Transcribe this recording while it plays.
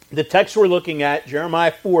the text we're looking at,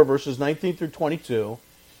 Jeremiah 4, verses 19 through 22,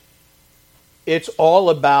 it's all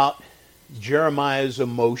about Jeremiah's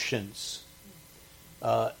emotions.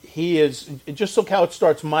 Just look how it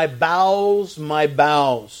starts. My bowels, my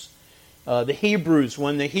bowels. The Hebrews,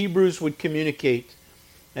 when the Hebrews would communicate,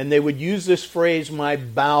 and they would use this phrase, my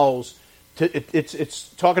bowels, it's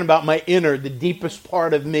talking about my inner, the deepest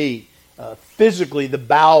part of me. Physically, the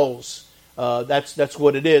bowels, that's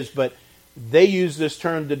what it is. But they use this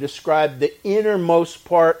term to describe the innermost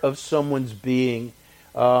part of someone's being.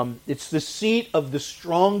 It's the seat of the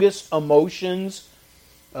strongest emotions,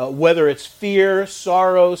 whether it's fear,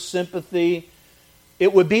 sorrow, sympathy.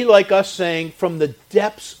 It would be like us saying, from the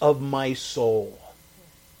depths of my soul.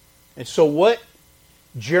 And so what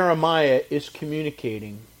Jeremiah is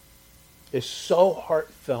communicating is so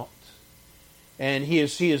heartfelt. And he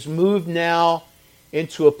is moved now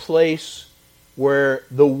into a place where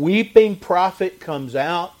the weeping prophet comes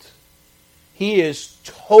out. He is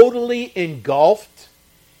totally engulfed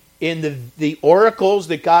in the oracles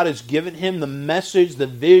that God has given him, the message, the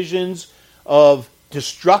visions of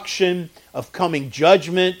destruction, of coming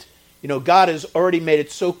judgment. You know, God has already made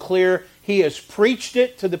it so clear. He has preached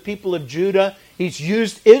it to the people of Judah. He's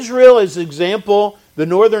used Israel as an example, the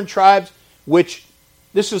northern tribes, which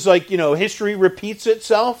this is like, history repeats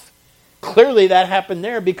itself. Clearly that happened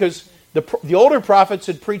there because the older prophets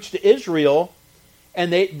had preached to Israel,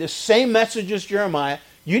 and the same message as Jeremiah.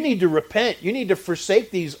 You need to repent. You need to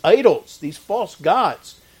forsake these idols, these false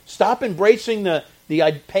gods. Stop embracing the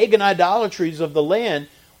pagan idolatries of the land,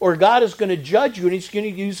 or God is going to judge you and he's going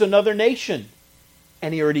to use another nation.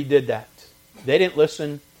 And he already did that. They didn't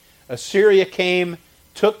listen. Assyria came,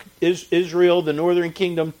 took Israel, the northern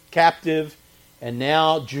kingdom, captive, and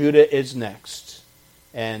now Judah is next.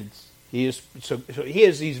 And he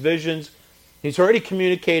has these visions. He's already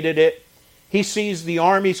communicated it. He sees the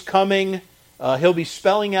armies coming. He'll be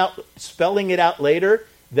spelling it out later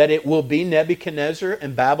that it will be Nebuchadnezzar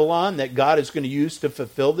and Babylon that God is going to use to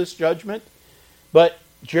fulfill this judgment. But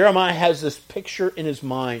Jeremiah has this picture in his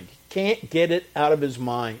mind. He can't get it out of his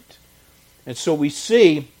mind. And so we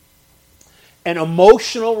see an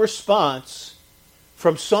emotional response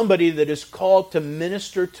from somebody that is called to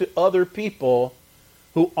minister to other people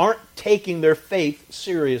who aren't taking their faith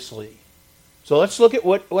seriously. So let's look at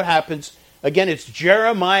what happens. Again, it's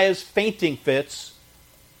Jeremiah's fainting fits.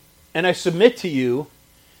 And I submit to you,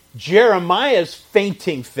 Jeremiah's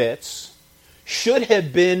fainting fits should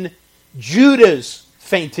have been Judah's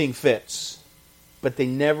fainting fits. But they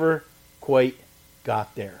never quite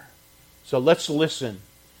got there. So let's listen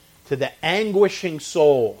to the anguishing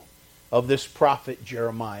soul of this prophet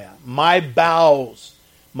Jeremiah. My bowels,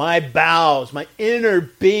 my inner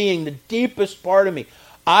being, the deepest part of me.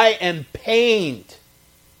 I am pained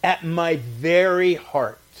at my very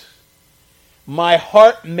heart. My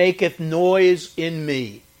heart maketh noise in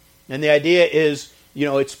me. And the idea is,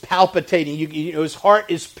 it's palpitating. His heart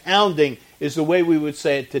is pounding, is the way we would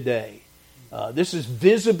say it today. This is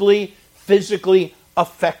visibly, physically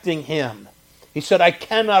affecting him. He said, I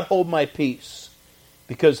cannot hold my peace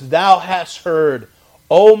because thou hast heard,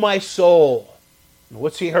 O my soul. And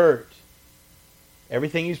what's he heard?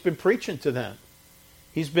 Everything he's been preaching to them.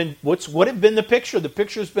 What had been the picture? The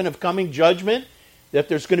picture's been of coming judgment, that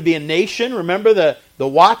there's going to be a nation. Remember the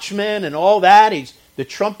watchmen and all that. The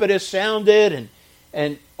trumpet has sounded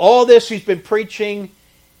and all this he's been preaching.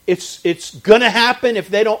 It's going to happen if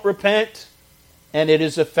they don't repent, and it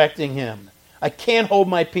is affecting him. I can't hold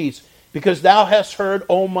my peace because thou hast heard,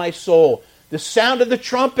 O my soul, the sound of the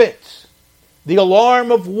trumpet, the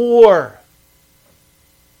alarm of war.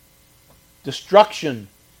 Destruction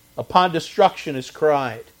upon destruction is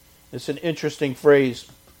cried. It's an interesting phrase.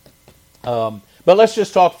 But let's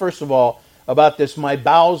just talk first of all about this. My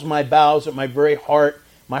bowels at my very heart.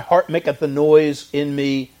 My heart maketh a noise in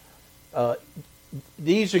me.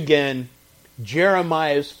 These again,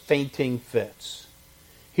 Jeremiah's fainting fits.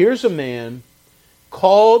 Here's a man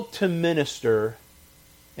called to minister,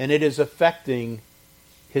 and it is affecting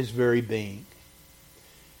his very being.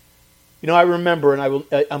 I remember, and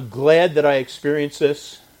I'm glad that I experienced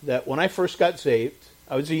this, that when I first got saved,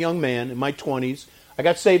 I was a young man in my 20s. I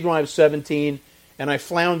got saved when I was 17, and I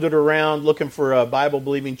floundered around looking for a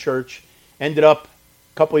Bible-believing church. Ended up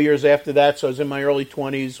a couple of years after that, so I was in my early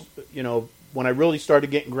 20s, when I really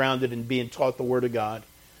started getting grounded and being taught the Word of God.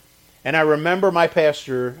 And I remember my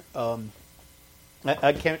pastor, I'll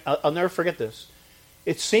never forget this.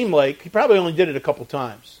 It seemed like, he probably only did it a couple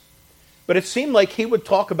times, but it seemed like he would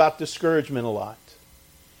talk about discouragement a lot.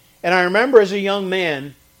 And I remember as a young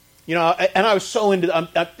man, and I was so into,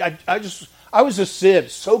 I was a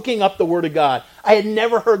sieve, soaking up the Word of God. I had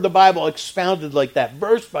never heard the Bible expounded like that,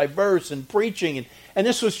 verse by verse, and preaching, and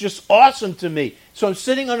this was just awesome to me. So I'm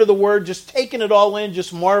sitting under the Word, just taking it all in,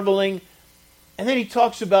 just marveling. And then he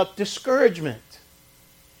talks about discouragement.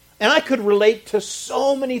 And I could relate to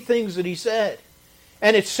so many things that he said.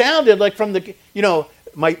 And it sounded like from the,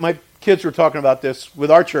 my kids were talking about this with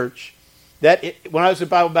our church, that when I was at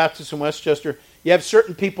Bible Baptist in Westchester, you have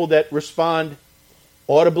certain people that respond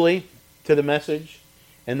audibly to the message,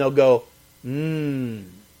 and they'll go,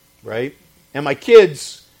 right? And my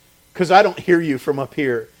kids, because I don't hear you from up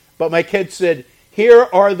here, but my kids said, here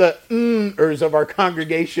are the ers of our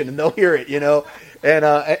congregation, and they'll hear it,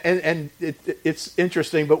 And it's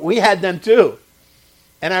interesting, but we had them too.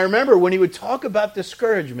 And I remember when he would talk about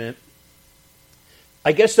discouragement,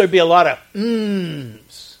 I guess there'd be a lot of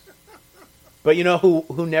mms. But you know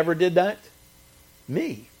who never did that?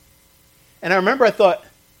 Me. And I remember I thought,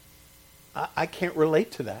 I can't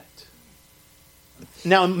relate to that.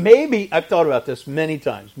 Now, maybe, I've thought about this many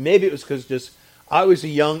times. Maybe it was because I was a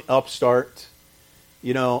young upstart.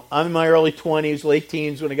 I'm in my early 20s, late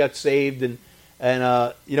teens when I got saved. And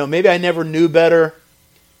maybe I never knew better.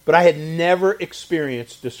 But I had never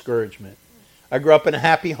experienced discouragement. I grew up in a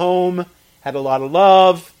happy home, had a lot of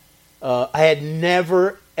love. I had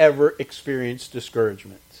never, ever experienced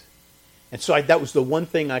discouragement. And so that was the one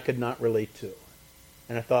thing I could not relate to.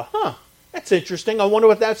 And I thought, that's interesting. I wonder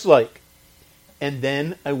what that's like. And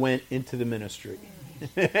then I went into the ministry.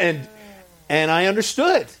 and I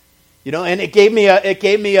understood. And it gave me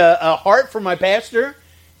a heart for my pastor,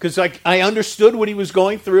 because I understood what he was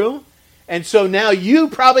going through. And so now you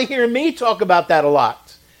probably hear me talk about that a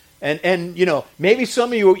lot. And maybe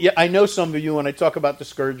some of you, I know some of you when I talk about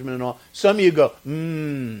discouragement and all, some of you go,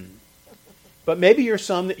 But maybe you're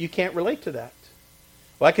some that you can't relate to that.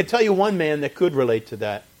 Well, I could tell you one man that could relate to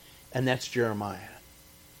that, and that's Jeremiah.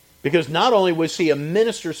 Because not only was he a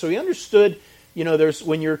minister, so he understood,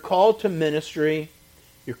 when you're called to ministry,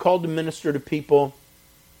 you're called to minister to people,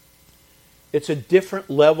 it's a different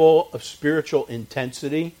level of spiritual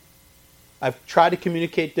intensity. I've tried to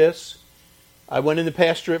communicate this. I went in the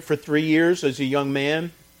pastorate for 3 years as a young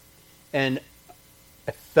man, and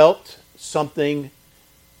I felt something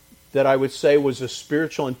that I would say was a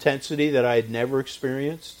spiritual intensity that I had never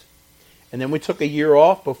experienced. And then we took a year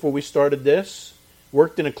off before we started this,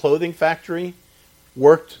 worked in a clothing factory,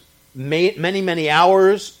 worked many, many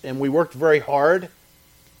hours, and we worked very hard,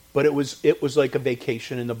 but it was like a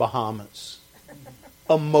vacation in the Bahamas,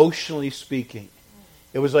 emotionally speaking.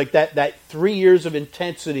 It was like that 3 years of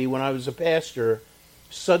intensity when I was a pastor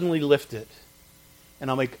suddenly lifted. And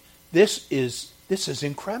I'm like, this is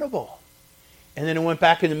incredible. And then I went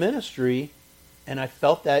back into ministry, and I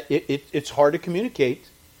felt that it's hard to communicate.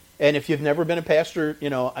 And if you've never been a pastor,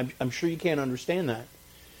 I'm sure you can't understand that.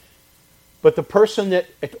 But the person that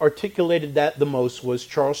articulated that the most was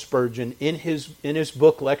Charles Spurgeon in his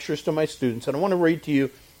book, Lectures to My Students. And I want to read to you,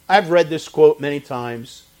 I've read this quote many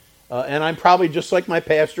times. And I'm probably just like my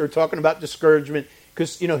pastor talking about discouragement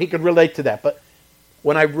because, he could relate to that. But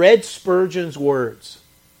when I read Spurgeon's words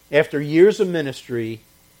after years of ministry,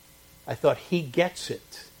 I thought he gets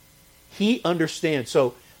it. He understands.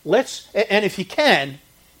 So and if you can,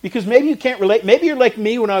 because maybe you can't relate. Maybe you're like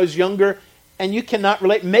me when I was younger and you cannot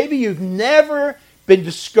relate. Maybe you've never been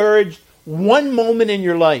discouraged one moment in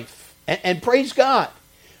your life. And praise God.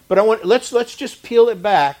 But let's just peel it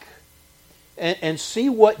back and see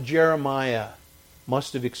what Jeremiah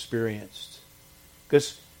must have experienced.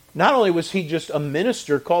 Because not only was he just a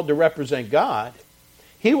minister called to represent God,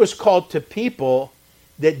 he was called to people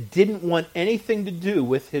that didn't want anything to do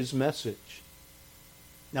with his message.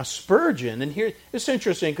 Now Spurgeon, and here it's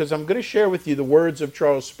interesting because I'm going to share with you the words of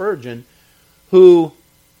Charles Spurgeon, who,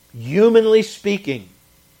 humanly speaking,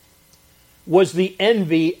 was the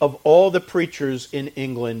envy of all the preachers in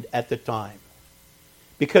England at the time.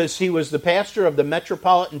 Because he was the pastor of the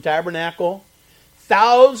Metropolitan Tabernacle.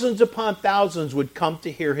 Thousands upon thousands would come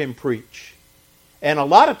to hear him preach. And a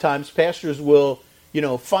lot of times pastors will,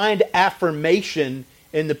 find affirmation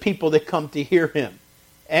in the people that come to hear him.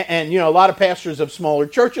 And a lot of pastors of smaller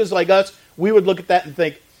churches like us, we would look at that and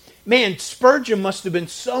think, man, Spurgeon must have been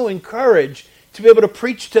so encouraged to be able to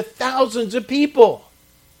preach to thousands of people.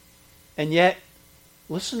 And yet,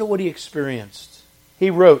 listen to what he experienced. He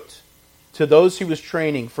wrote to those he was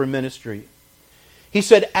training for ministry. He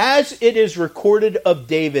said, as it is recorded of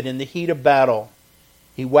David in the heat of battle,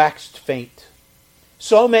 he waxed faint.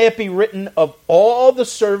 So may it be written of all the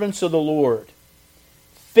servants of the Lord.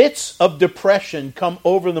 Fits of depression come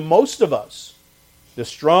over the most of us. The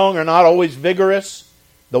strong are not always vigorous,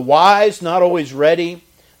 the wise not always ready,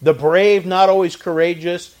 the brave not always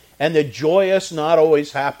courageous, and the joyous not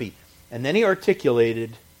always happy. And then he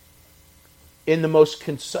articulated in the most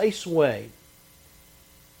concise way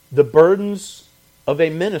the burdens of a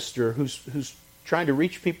minister who's trying to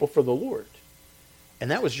reach people for the Lord.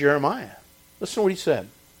 And that was Jeremiah. Listen to what he said.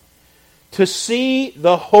 To see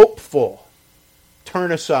the hopeful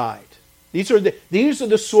turn aside. These are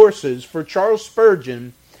the sources for Charles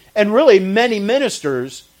Spurgeon, and really many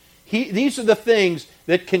ministers. These are the things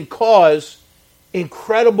that can cause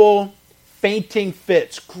incredible fainting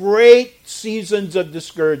fits, great seasons of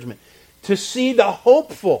discouragement. To see the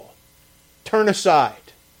hopeful turn aside.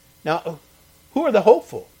 Now, who are the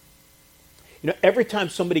hopeful? Every time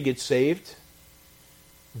somebody gets saved,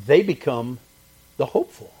 they become the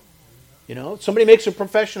hopeful. Somebody makes a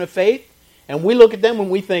profession of faith, and we look at them and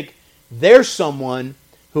we think, there's someone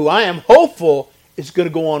who I am hopeful is going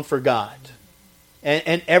to go on for God.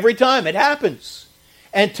 And every time it happens.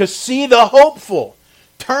 And to see the hopeful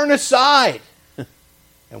turn aside.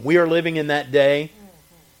 And we are living in that day.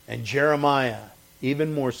 And Jeremiah,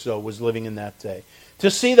 even more so, was living in that day.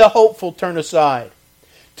 To see the hopeful turn aside.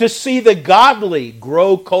 To see the godly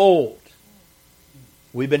grow cold.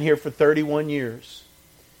 We've been here for 31 years.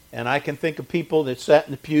 And I can think of people that sat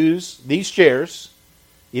in the pews, these chairs.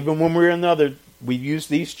 Even when we were in the other, we used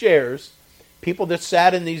these chairs. People that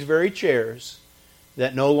sat in these very chairs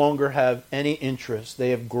that no longer have any interest.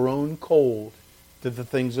 They have grown cold to the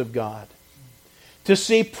things of God. To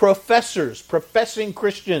see professing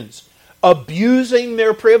Christians, abusing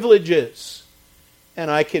their privileges.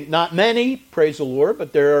 And not many, praise the Lord,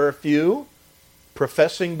 but there are a few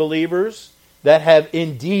professing believers that have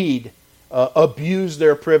indeed abused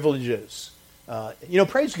their privileges.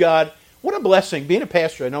 Praise God. What a blessing. Being a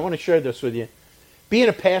pastor, and I want to share this with you. Being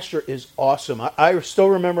a pastor is awesome. I still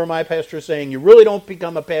remember my pastor saying, you really don't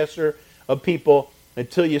become a pastor of people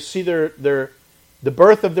until you see the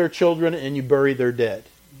birth of their children and you bury their dead.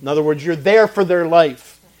 In other words, you're there for their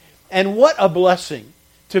life. And what a blessing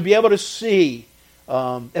to be able to see.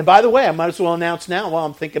 And by the way, I might as well announce now while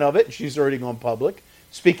I'm thinking of it. She's already gone public.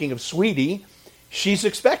 Speaking of Sweetie, she's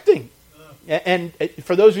expecting. And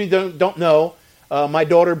for those of you who don't know, my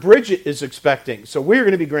daughter Bridget is expecting. So we're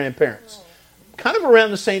going to be grandparents. Kind of around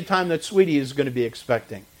the same time that Sweetie is going to be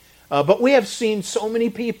expecting. But we have seen so many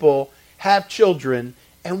people have children,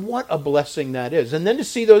 and what a blessing that is. And then to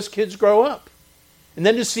see those kids grow up. And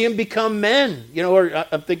then to see them become men.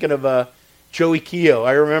 I'm thinking of Joey Keogh.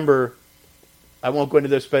 I remember, I won't go into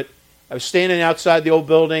this, but I was standing outside the old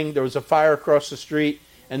building. There was a fire across the street.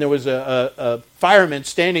 And there was a fireman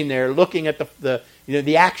standing there looking at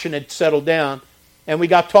the action had settled down. And we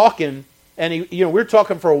got talking, and we were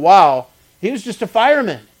talking for a while. He was just a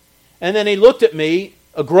fireman. And then he looked at me,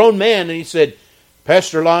 a grown man, and he said,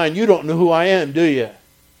 Pastor Lyon, you don't know who I am, do you?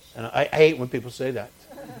 And I hate when people say that.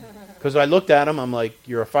 Because I looked at him, I'm like,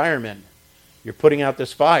 you're a fireman. You're putting out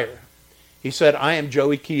this fire. He said, I am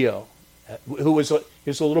Joey Keogh, who was a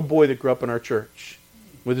little boy that grew up in our church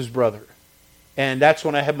with his brother. And that's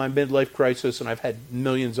when I had my midlife crisis, and I've had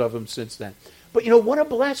millions of them since then. But what a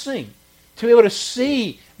blessing to be able to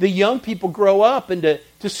see the young people grow up and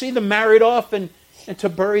to see them married off and to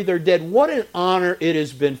bury their dead. What an honor it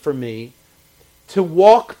has been for me to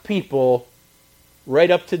walk people right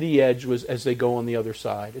up to the edge as they go on the other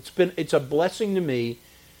side. It's a blessing to me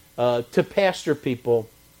to pastor people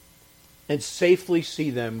and safely see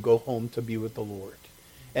them go home to be with the Lord.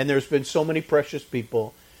 And there's been so many precious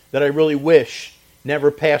people that I really wish never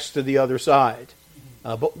passed to the other side.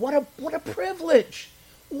 But what a privilege.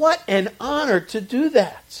 What an honor to do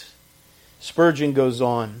that. Spurgeon goes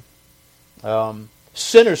on. To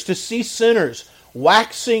see sinners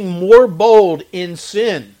waxing more bold in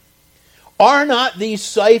sin. Are not these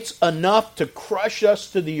sights enough to crush us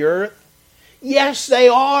to the earth? Yes, they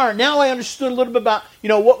are. Now I understood a little bit about,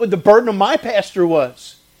 what the burden of my pastor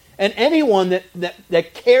was. And anyone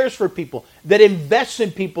that cares for people, that invests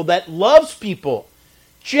in people, that loves people.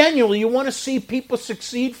 Genuinely, you want to see people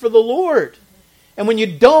succeed for the Lord. And when they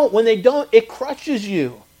don't, it crushes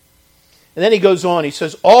you. And then he goes on, he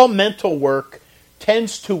says, all mental work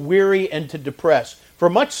tends to weary and to depress. For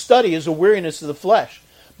much study is a weariness of the flesh.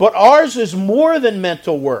 But ours is more than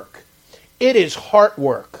mental work. It is heart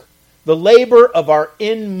work, the labor of our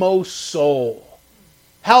inmost soul.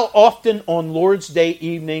 How often on Lord's Day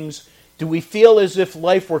evenings do we feel as if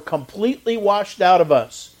life were completely washed out of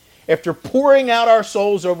us? After pouring out our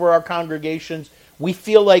souls over our congregations, we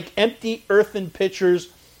feel like empty earthen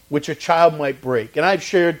pitchers which a child might break. And I've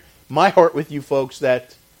shared my heart with you folks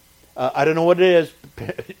that, I don't know what it is,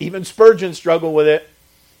 even Spurgeon struggled with it.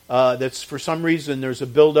 That's for some reason there's a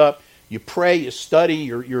build-up. you pray, you study,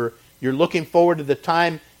 you're looking forward to the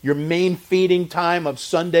time, your main feeding time of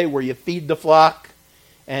Sunday where you feed the flock,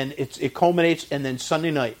 and it culminates, and then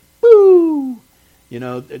Sunday night, woo!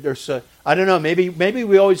 There's I don't know, maybe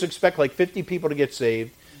we always expect like 50 people to get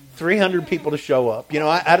saved, 300 people to show up.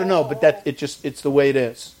 I don't know, but it's the way it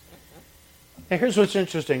is. Now, here's what's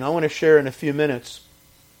interesting. I want to share in a few minutes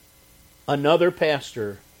another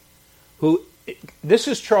pastor this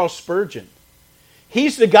is Charles Spurgeon.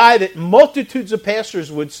 He's the guy that multitudes of pastors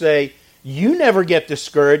would say, you never get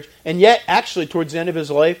discouraged, and yet, actually, towards the end of his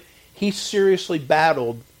life, he seriously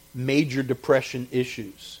battled major depression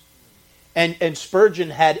issues. And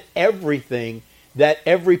Spurgeon had everything that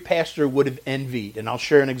every pastor would have envied. And I'll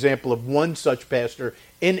share an example of one such pastor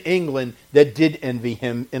in England that did envy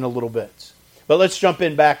him in a little bit. But let's jump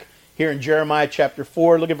in back here in Jeremiah chapter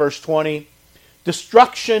 4. Look at verse 20.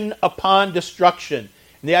 Destruction upon destruction.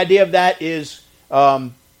 And the idea of that is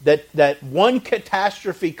that one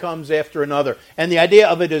catastrophe comes after another. And the idea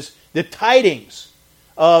of it is the tidings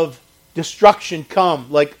of destruction come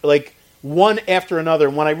like one after another.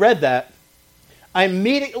 And when I read that, I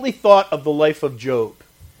immediately thought of the life of Job.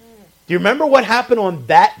 Do you remember what happened on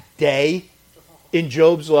that day in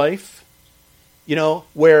Job's life?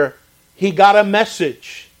 Where he got a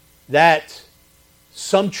message that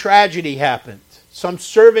some tragedy happened. Some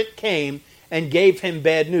servant came and gave him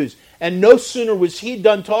bad news. And no sooner was he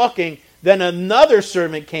done talking than another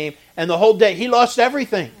servant came, and the whole day he lost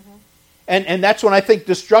everything. And that's when I think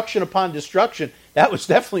destruction upon destruction. That was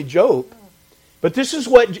definitely Job. But this is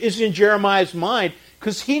what is in Jeremiah's mind,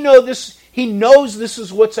 because he knows this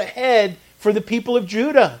is what's ahead for the people of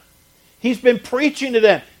Judah. He's been preaching to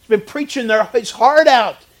them. He's been preaching his heart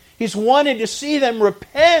out. He's wanted to see them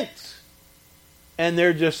repent. And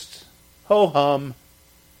they're just ho-hum.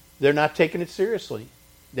 They're not taking it seriously.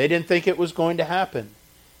 They didn't think it was going to happen.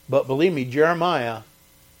 But believe me, Jeremiah,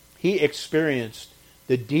 he experienced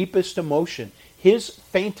the deepest emotion. His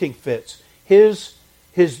fainting fits, his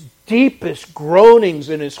deepest groanings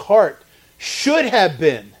in his heart should have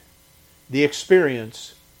been the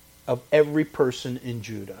experience of every person in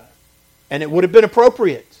Judah. And it would have been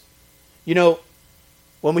appropriate.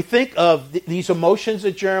 When we think of these emotions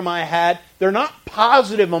that Jeremiah had, they're not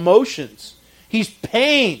positive emotions. He's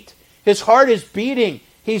pained. His heart is beating.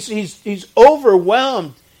 He's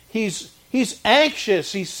overwhelmed. He's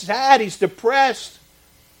anxious. He's sad. He's depressed.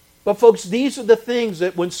 But folks, these are the things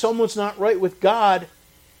that when someone's not right with God,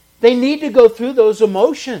 they need to go through those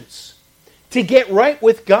emotions to get right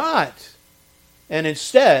with God. And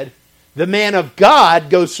instead, the man of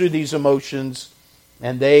God goes through these emotions,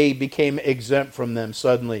 and they became exempt from them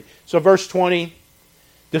suddenly. So verse 20,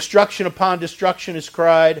 destruction upon destruction is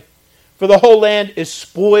cried, for the whole land is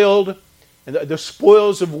spoiled, and the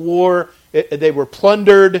spoils of war, they were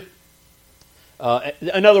plundered.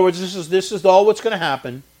 In other words, this is all what's going to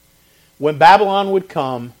happen. When Babylon would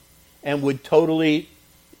come and would totally,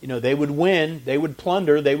 they would win, they would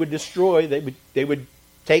plunder, they would destroy, they would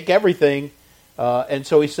take everything. And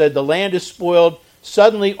so he said, the land is spoiled.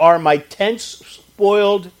 Suddenly are my tents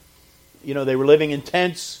spoiled. They were living in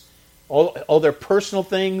tents. All their personal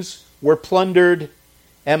things were plundered.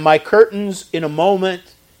 And my curtains in a moment.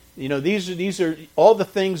 These are all the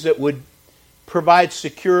things that would provide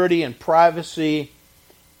security and privacy.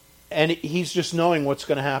 And he's just knowing what's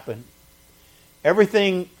going to happen.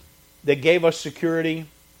 Everything that gave us security,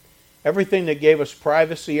 everything that gave us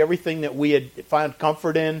privacy, everything that we had found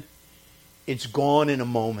comfort in, it's gone in a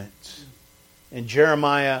moment. And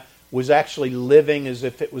Jeremiah was actually living as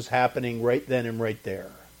if it was happening right then and right there.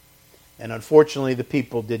 And unfortunately, the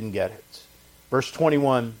people didn't get it. Verse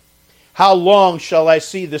 21, how long shall I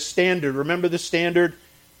see the standard? Remember the standard?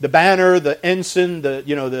 The banner, the ensign,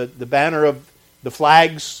 the banner of the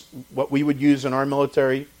flags, what we would use in our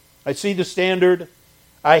military. I see the standard.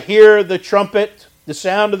 I hear the trumpet, the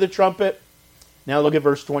sound of the trumpet. Now look at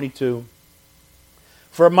verse 22.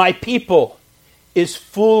 For my people is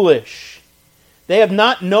foolish. They have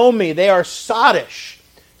not known me. They are sottish.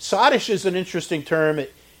 Sottish is an interesting term.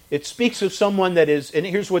 It speaks of someone that is, and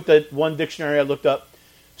here's what the one dictionary I looked up,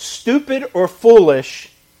 stupid or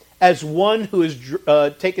foolish as one who has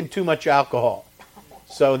taken too much alcohol.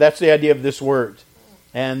 So that's the idea of this word.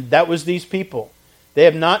 And that was these people. They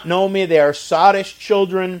have not known me. They are sottish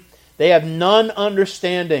children. They have none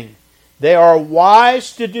understanding. They are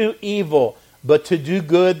wise to do evil, but to do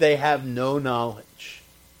good they have no knowledge.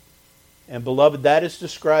 And beloved, that is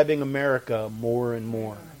describing America more and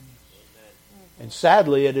more. And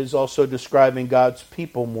sadly, it is also describing God's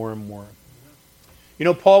people more and more.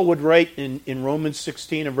 Paul would write in Romans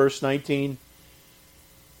 16 and verse 19,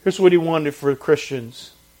 here's what he wanted for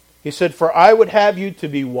Christians. He said, "For I would have you to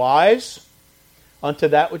be wise unto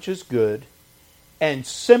that which is good, and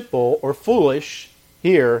simple or foolish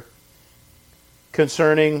here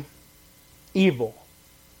concerning evil."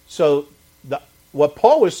 So what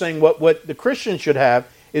Paul was saying, what the Christian should have,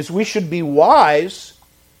 is we should be wise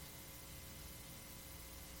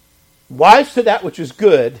to that which is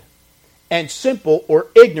good, and simple or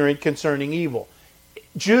ignorant concerning evil.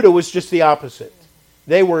 Judah was just the opposite.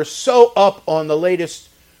 They were so up on the latest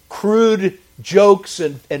crude jokes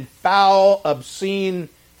and foul, obscene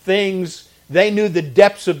things. They knew the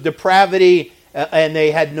depths of depravity, and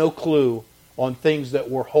they had no clue on things that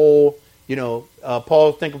were whole.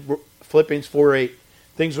 Paul, think of Philippians 4:8,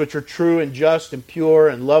 things which are true and just and pure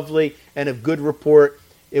and lovely and of good report.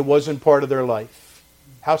 It wasn't part of their life.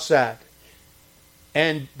 How sad.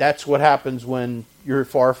 And that's what happens when you're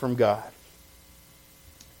far from God.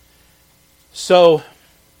 So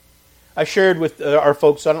I shared with our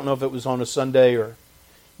folks, I don't know if it was on a Sunday or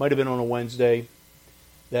might have been on a Wednesday,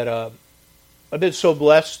 that I've been so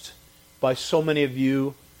blessed by so many of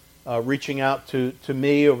you reaching out to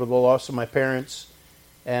me over the loss of my parents.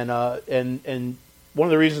 And one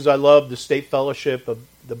of the reasons I love the State Fellowship of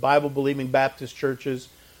the Bible-believing Baptist churches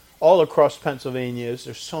all across Pennsylvania is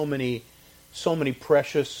there's so many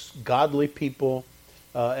precious, godly people,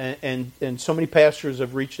 and so many pastors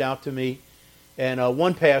have reached out to me. And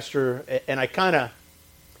one pastor, and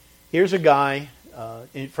here's a guy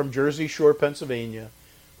from Jersey Shore, Pennsylvania,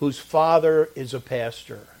 whose father is a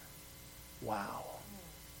pastor. Wow.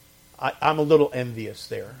 I'm a little envious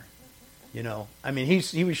there.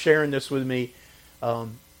 He was sharing this with me,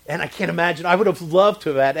 and I can't imagine. I would have loved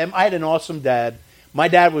to have had. I had an awesome dad. My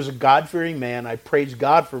dad was a God-fearing man. I praise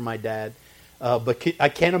God for my dad. But I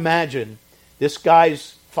can't imagine this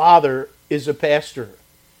guy's father is a pastor.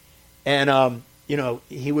 And,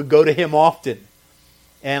 he would go to him often.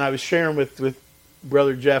 And I was sharing with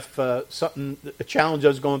Brother Jeff a challenge I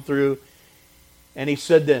was going through. And he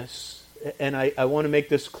said this. And I want to make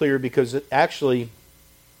this clear because it actually,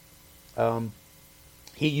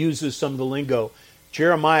 he uses some of the lingo.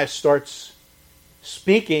 Jeremiah starts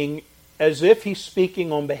speaking as if he's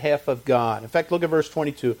speaking on behalf of God. In fact, look at verse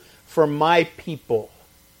 22. For my people,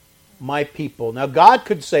 my people. Now, God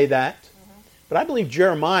could say that, but I believe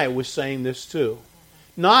Jeremiah was saying this too.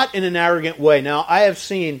 Not in an arrogant way. Now, I have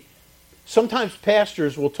seen, sometimes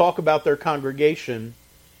pastors will talk about their congregation,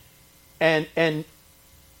 and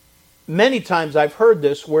many times I've heard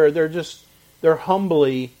this where they're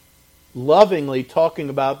humbly, lovingly talking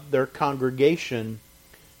about their congregation,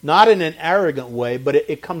 not in an arrogant way, but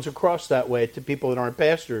it comes across that way to people that aren't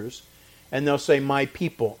pastors, and they'll say, my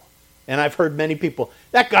people. And I've heard many people,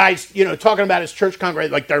 that guy's, talking about his church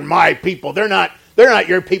congregation like they're my people. They're not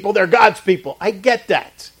your people. They're God's people. I get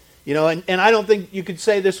that. And I don't think you could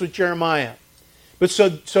say this with Jeremiah. But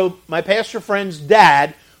so my pastor friend's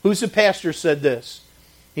dad, who's a pastor, said this.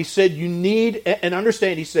 He said, you need, and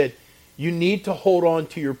understand, he said, you need to hold on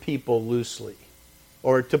to your people loosely.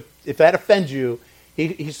 Or if that offends you,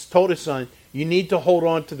 he's told his son, you need to hold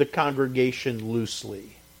on to the congregation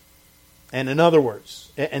loosely. And in other words,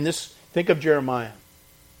 and this, think of Jeremiah.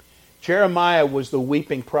 Jeremiah was the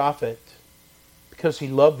weeping prophet because he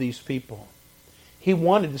loved these people. He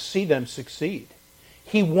wanted to see them succeed.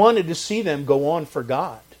 He wanted to see them go on for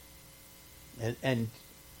God. And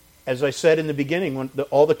as I said in the beginning,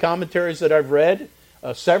 all the commentaries that I've read,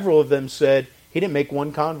 several of them said he didn't make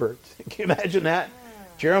one convert. Can you imagine that?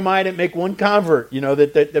 Jeremiah didn't make one convert.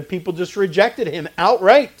 That people just rejected him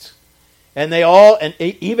outright. And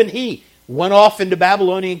even he went off into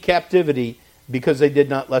Babylonian captivity because they did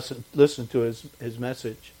not listen to his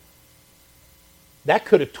message. That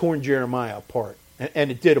could have torn Jeremiah apart,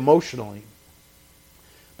 and it did emotionally.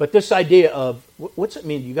 But this idea of, what's it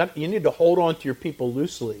mean? You need to hold on to your people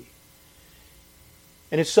loosely.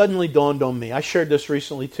 And it suddenly dawned on me. I shared this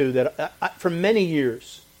recently too, that for many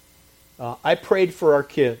years, I prayed for our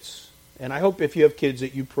kids. And I hope if you have kids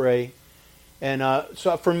that you pray. And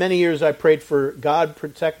so for many years I prayed for God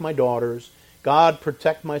protect my daughters, God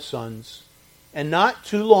protect my sons. And not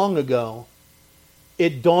too long ago,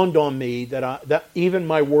 it dawned on me that even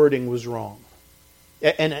my wording was wrong.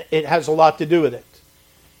 And it has a lot to do with it.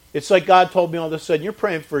 It's like God told me all of a sudden, you're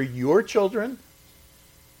praying for your children?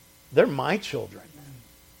 They're my children.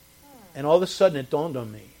 And all of a sudden it dawned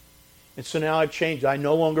on me. And so now I've changed. I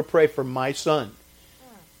no longer pray for my son,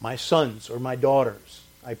 my sons, or my daughters.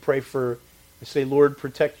 I say, Lord,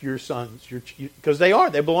 protect your sons. Because they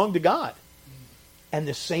belong to God. And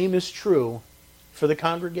the same is true for the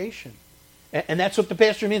congregation. And that's what the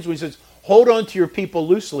pastor means when he says, hold on to your people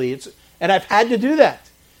loosely. And I've had to do that.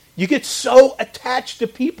 You get so attached to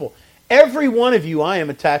people. Every one of you I am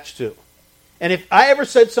attached to. And if I ever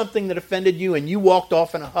said something that offended you and you walked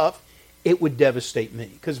off in a huff, it would devastate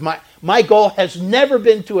me. Because my goal has never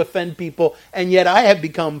been to offend people, and yet I have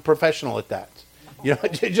become professional at that.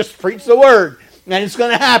 Just preach the word, and it's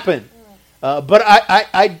going to happen. But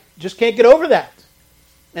I just can't get over that.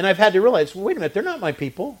 And I've had to realize, well, wait a minute, they're not my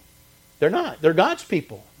people. They're not. They're God's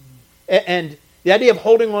people. And the idea of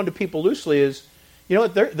holding on to people loosely is,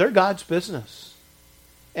 they're God's business.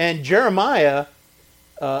 And Jeremiah,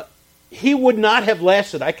 he would not have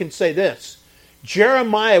lasted. I can say this.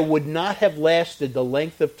 Jeremiah would not have lasted the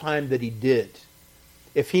length of time that he did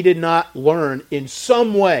if he did not learn in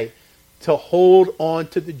some way to hold on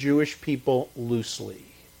to the Jewish people loosely.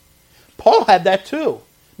 Paul had that too.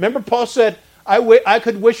 Remember, Paul said, I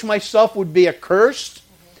could wish myself would be accursed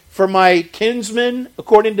for my kinsmen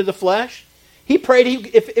according to the flesh. He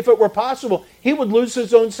prayed, if it were possible, he would lose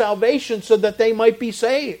his own salvation so that they might be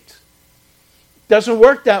saved. Doesn't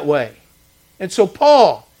work that way. And so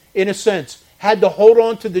Paul, in a sense, had to hold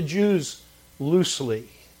on to the Jews loosely.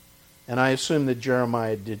 And I assume that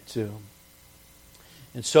Jeremiah did too.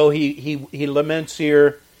 And so he laments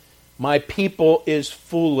here, my people is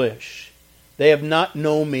foolish. They have not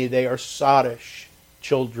known me. They are sottish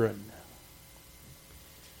children.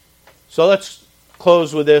 So let's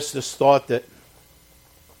close with this thought that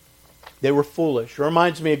they were foolish. It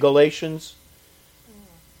reminds me of Galatians.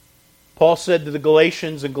 Paul said to the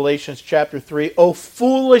Galatians in Galatians chapter 3, O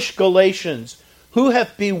foolish Galatians, who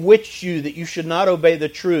hath bewitched you that you should not obey the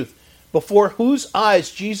truth, before whose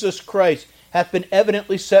eyes Jesus Christ hath been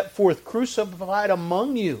evidently set forth, crucified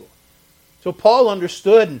among you. So Paul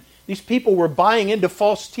understood, and these people were buying into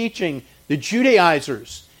false teaching, the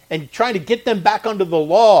Judaizers, and trying to get them back under the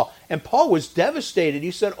law. And Paul was devastated.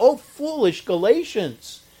 He said, O foolish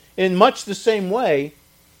Galatians, in much the same way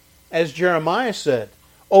as Jeremiah said,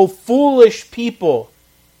 O foolish people,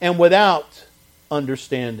 and without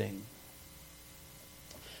understanding.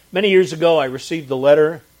 Many years ago, I received a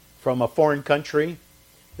letter from a foreign country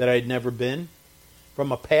that I had never been,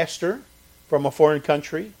 from a pastor from a foreign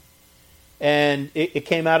country. And it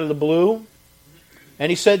came out of the blue. And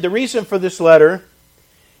he said, the reason for this letter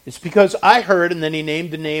is because I heard, and then he named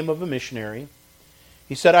the name of a missionary.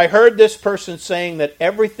 He said, I heard this person saying that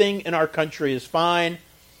everything in our country is fine.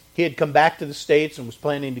 He had come back to the States and was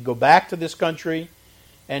planning to go back to this country.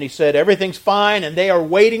 And he said, everything's fine, and they are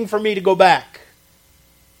waiting for me to go back.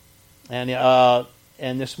 And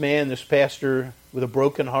this man, this pastor, with a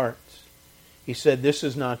broken heart, he said, this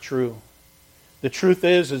is not true. The truth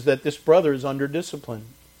is that this brother is under discipline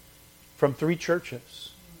from 3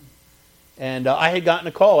 churches. And I had gotten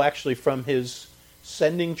a call, actually, from his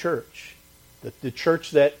sending church, the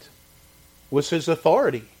church that was his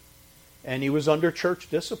authority. And he was under church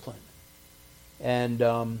discipline.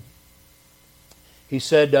 And he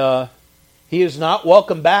said, he is not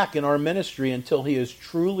welcome back in our ministry until he is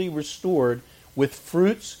truly restored with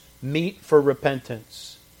fruits meet for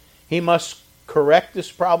repentance. He must correct this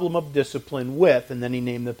problem of discipline with, and then he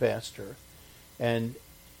named the pastor. And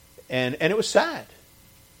it was sad.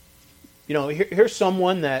 Here's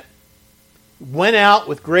someone that went out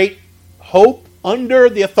with great hope under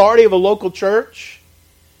the authority of a local church,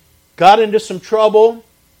 got into some trouble,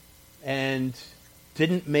 and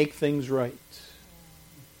didn't make things right.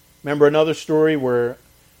 Remember another story where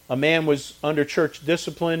a man was under church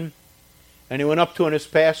discipline, and he went up to his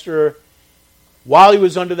pastor while he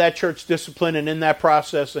was under that church discipline and in that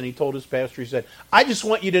process, and he told his pastor, he said, I just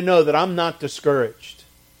want you to know that I'm not discouraged.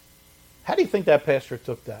 How do you think that pastor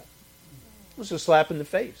took that? It was a slap in the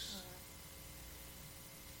face.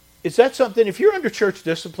 Is that something, if you're under church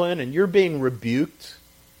discipline and you're being rebuked,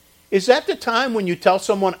 is that the time when you tell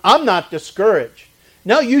someone, I'm not discouraged?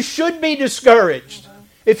 No, you should be discouraged.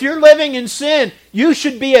 If you're living in sin, you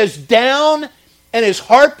should be as down and as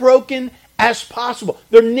heartbroken as possible.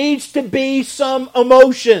 There needs to be some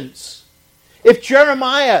emotions. If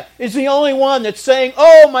Jeremiah is the only one that's saying,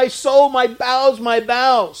 oh, my soul, my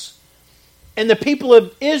bowels, and the people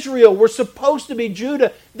of Israel were supposed to be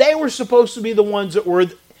Judah, they were supposed to be the ones that were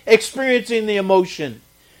experiencing the emotion.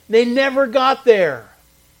 They never got there,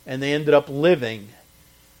 and they ended up living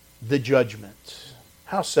the judgment.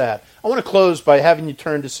 How sad. I want to close by having you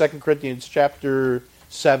turn to 2 Corinthians chapter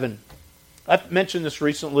 7. I've mentioned this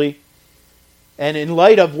recently, and in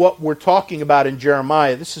light of what we're talking about in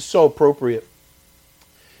Jeremiah, this is so appropriate.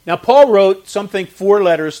 Now, Paul wrote 4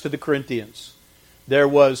 letters to the Corinthians. There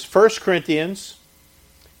was 1 Corinthians,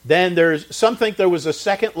 then some think there was a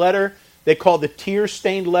second letter they call the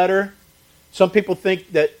tear-stained letter. Some people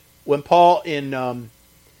think that when Paul in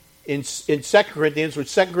in 2 Corinthians,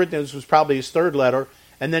 which 2 Corinthians was probably his third letter,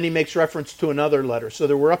 and then he makes reference to another letter. So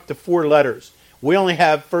there were up to 4 letters. We only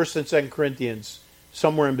have 1st and 2nd Corinthians,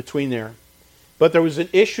 somewhere in between there. But there was an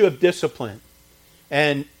issue of discipline.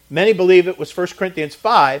 And many believe it was 1 Corinthians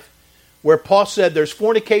 5, where Paul said, there's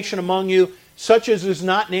fornication among you, such as is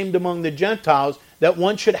not named among the Gentiles, that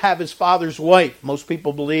one should have his father's wife. Most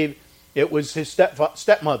people believe it was his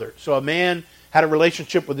stepmother. So a man had a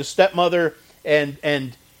relationship with his stepmother,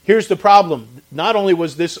 and here's the problem. Not only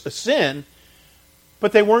was this a sin,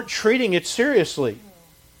 but they weren't treating it seriously.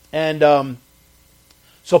 And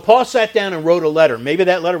so Paul sat down and wrote a letter. Maybe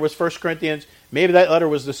that letter was 1 Corinthians, maybe that letter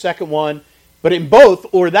was the second one, but in both,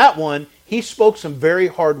 or that one, he spoke some very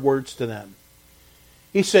hard words to them.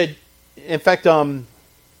 He said, in fact, I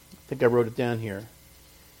think I wrote it down here.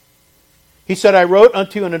 He said, I wrote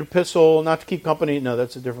unto you in an epistle not to keep company. No,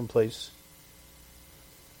 that's a different place.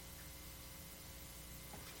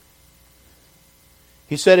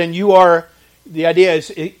 He said, and you are, the idea is,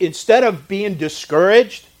 instead of being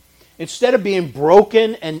discouraged, instead of being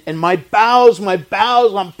broken, and my bowels,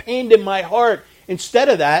 I'm pained in my heart, instead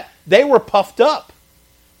of that, they were puffed up.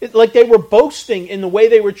 Like they were boasting in the way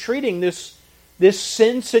they were treating this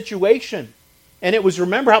sin situation. And it was,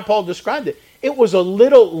 remember how Paul described it, it was a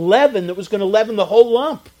little leaven that was going to leaven the whole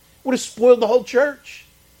lump. It would have spoiled the whole church.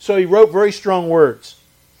 So he wrote very strong words.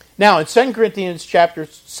 Now, in 2 Corinthians chapter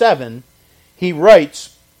 7, he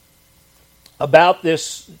writes about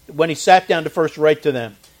this when he sat down to first write to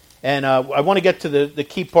them. And I want to get to the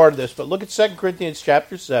key part of this, but look at 2 Corinthians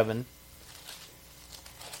chapter 7,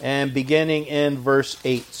 and beginning in verse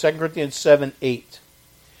 8. 2 Corinthians 7, 8.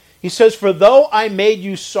 He says, for though I made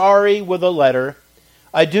you sorry with a letter,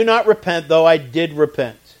 I do not repent, though I did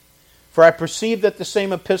repent. For I perceive that the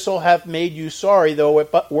same epistle hath made you sorry, though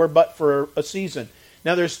it were but for a season.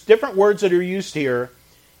 Now there's different words that are used here,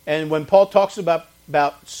 and when Paul talks about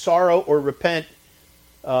sorrow or repent,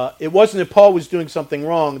 it wasn't that Paul was doing something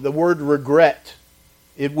wrong. The word regret,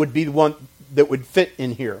 it would be the one that would fit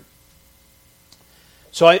in here.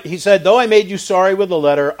 So he said, though I made you sorry with a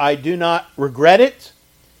letter, I do not regret it,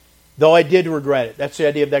 though I did regret it. That's the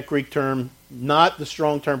idea of that Greek term, not the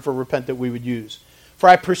strong term for repent that we would use. For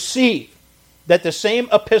I perceive that the same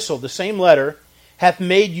epistle, the same letter, hath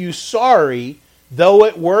made you sorry, though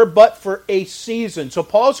it were but for a season. So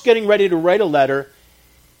Paul's getting ready to write a letter,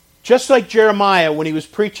 just like Jeremiah when he was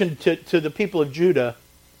preaching to the people of Judah.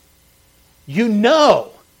 You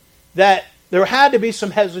know that there had to be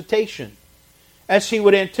some hesitation, as he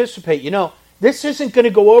would anticipate. This isn't going to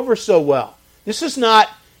go over so well. This is not,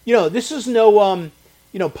 this is no,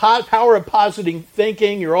 power of positive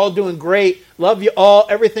thinking. You're all doing great. Love you all.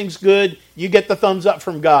 Everything's good. You get the thumbs up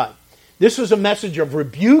from God. This was a message of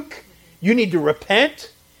rebuke. You need to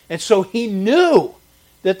repent. And so he knew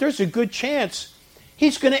that there's a good chance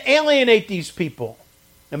he's going to alienate these people.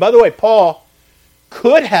 And by the way, Paul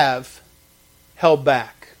could have held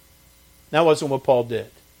back. That wasn't what Paul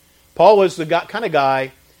did. Paul was the kind of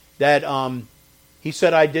guy that he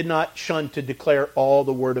said, I did not shun to declare all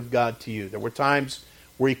the word of God to you. There were times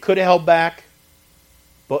where he could have held back,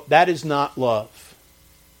 but that is not love.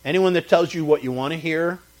 Anyone that tells you what you want to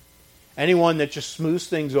hear, anyone that just smooths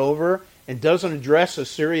things over and doesn't address a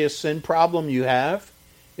serious sin problem you have,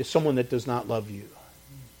 is someone that does not love you.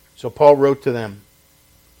 So Paul wrote to them,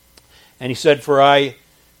 and he said, for I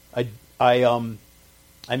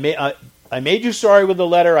made you sorry with the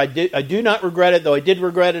letter. I do not regret it, though I did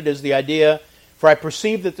regret it, is the idea. For I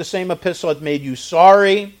perceive that the same epistle hath made you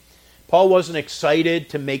sorry. Paul wasn't excited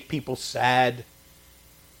to make people sad.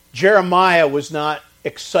 Jeremiah was not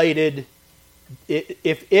excited.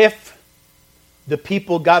 If the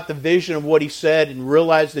people got the vision of what he said and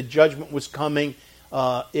realized that judgment was coming,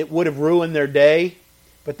 it would have ruined their day.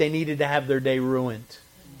 But they needed to have their day ruined,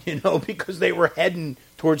 because they were heading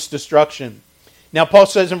towards destruction. Now Paul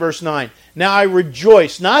says in verse 9, now I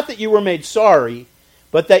rejoice, not that you were made sorry,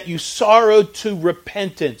 but that you sorrowed to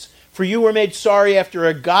repentance. For you were made sorry after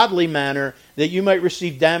a godly manner, that you might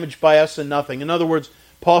receive damage by us and nothing. In other words,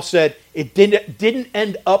 Paul said it didn't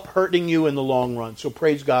end up hurting you in the long run. So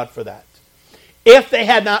praise God for that. If they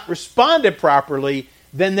had not responded properly,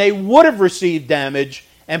 then they would have received damage,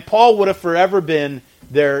 and Paul would have forever been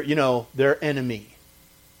their enemy.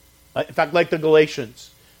 In fact, like the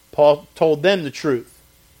Galatians, Paul told them the truth.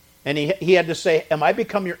 And he had to say, am I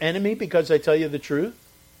become your enemy because I tell you the truth?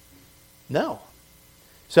 No.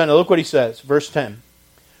 So now look what he says, verse 10.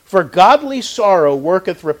 For godly sorrow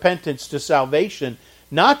worketh repentance to salvation,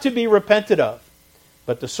 not to be repented of,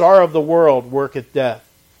 but the sorrow of the world worketh death.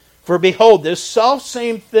 For behold, this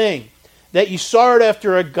selfsame thing that you sorrowed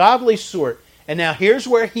after a godly sort, And now here's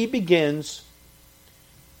where he begins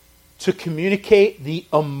to communicate the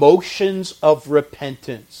emotions of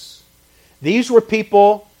repentance. These were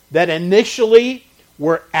people that initially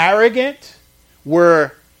were arrogant,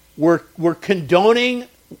 were condoning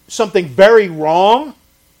something very wrong,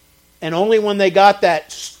 and only when they got that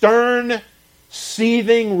stern,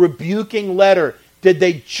 seething, rebuking letter did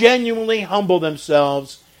they genuinely humble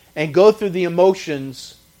themselves and go through the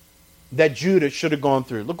emotions that Judas should have gone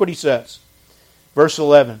through. Look what he says. Verse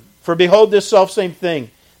 11. For behold, this selfsame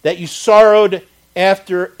thing, that you sorrowed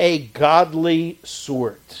after a godly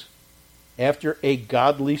sort. After a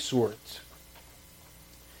godly sort.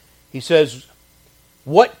 He says,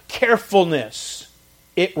 what carefulness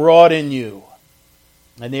it wrought in you.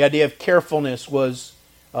 And the idea of carefulness was,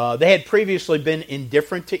 they had previously been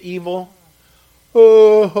indifferent to evil.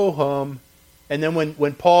 Oh, ho, hum. And then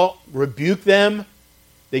when Paul rebuked them,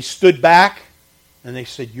 they stood back and they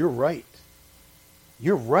said, you're right.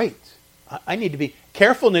 You're right. I need to be...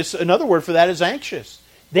 Carefulness, another word for that is anxious.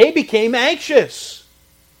 They became anxious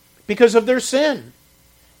because of their sin.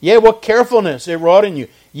 Yea, what carefulness it wrought in you.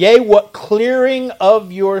 Yea, what clearing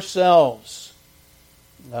of yourselves.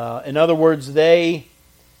 In other words, they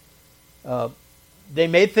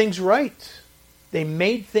made things right. They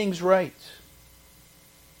made things right.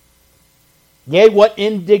 Yea, what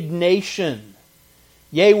indignation.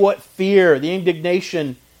 Yea, what fear. The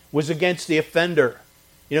indignation was against the offender.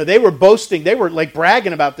 You know, they were boasting. They were like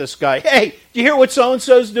bragging about this guy. Hey, do you hear what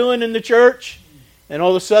so-and-so's doing in the church? And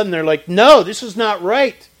all of a sudden they're like, no, this is not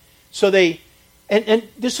right. So they, and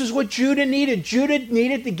this is what Judah needed. Judah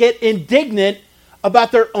needed to get indignant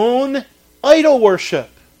about their own idol worship.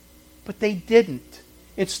 But they didn't.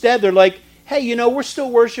 Instead, they're like, hey, you know, we're still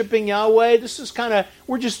worshiping Yahweh. This is kind of,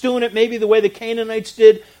 we're just doing it maybe the way the Canaanites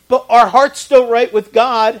did. But our heart's still right with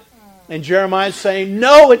God. And Jeremiah's saying,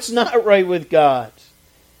 no, it's not right with God.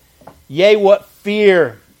 Yea, what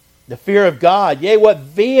fear, the fear of God. Yea, what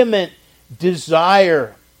vehement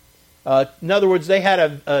desire. In other words, they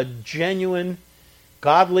had a genuine,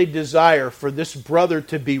 godly desire for this brother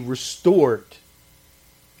to be restored.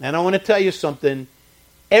 And I want to tell you something.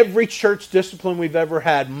 Every church discipline we've ever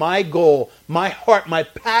had, my goal, my heart, my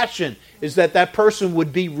passion is that person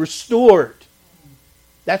would be restored.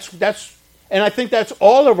 That's, and I think that's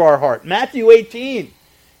all of our heart. Matthew 18.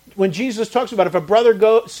 When Jesus talks about if a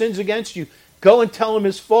brother sins against you, go and tell him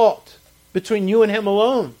his fault between you and him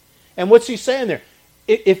alone. And what's he saying there?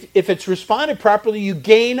 If it's responded properly, you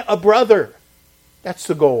gain a brother. That's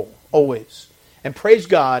the goal, always. And praise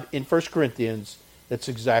God, in 1 Corinthians, that's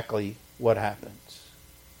exactly what happens.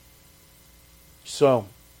 So,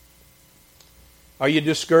 are you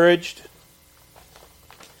discouraged?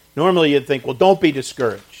 Normally you'd think, well, don't be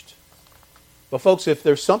discouraged. But folks, if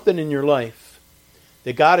there's something in your life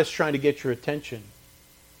that God is trying to get your attention,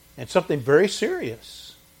 and something very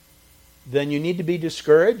serious, then you need to be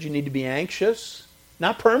discouraged, you need to be anxious,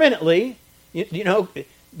 not permanently. You know,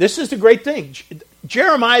 this is the great thing.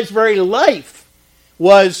 Jeremiah's very life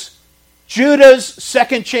was Judah's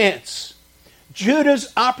second chance,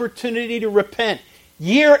 Judah's opportunity to repent.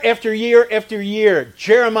 Year after year after year,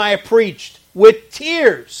 Jeremiah preached with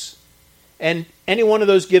tears. And any one of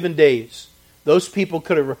those given days, those people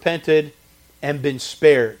could have repented and been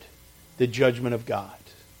spared the judgment of God.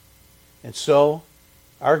 And so,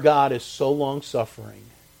 our God is so long-suffering.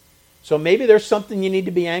 So maybe there's something you need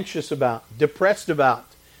to be anxious about, depressed about,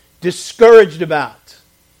 discouraged about.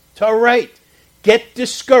 It's all right. Get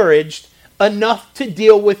discouraged enough to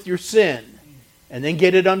deal with your sin, and then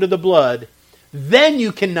get it under the blood. Then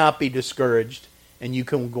you cannot be discouraged, and you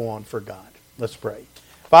can go on for God. Let's pray.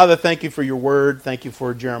 Father, thank you for your word. Thank you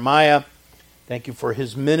for Jeremiah. Thank you for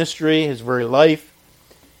his ministry, his very life.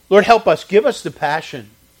 Lord, help us. Give us the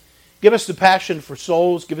passion. Give us the passion for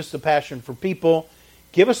souls. Give us the passion for people.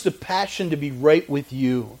 Give us the passion to be right with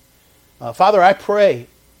you. Father, I pray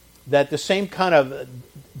that the same kind of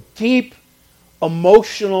deep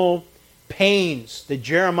emotional pains that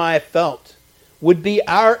Jeremiah felt would be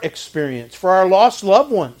our experience for our lost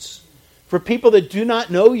loved ones, for people that do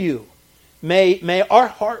not know you. May our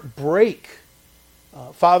heart break,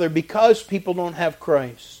 Father, because people don't have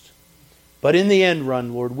Christ. But in the end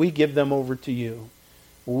run, Lord, we give them over to you.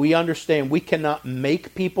 We understand we cannot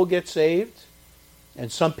make people get saved.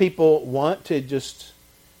 And some people want to just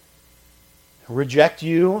reject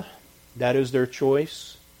you. That is their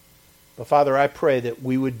choice. But Father, I pray that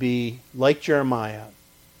we would be like Jeremiah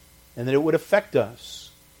and that it would affect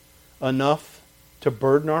us enough to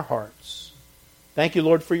burden our hearts. Thank you,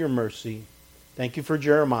 Lord, for your mercy. Thank you for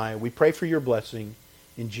Jeremiah. We pray for your blessing.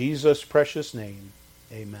 In Jesus' precious name,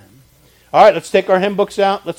 amen. All right, let's take our hymn books out. Let's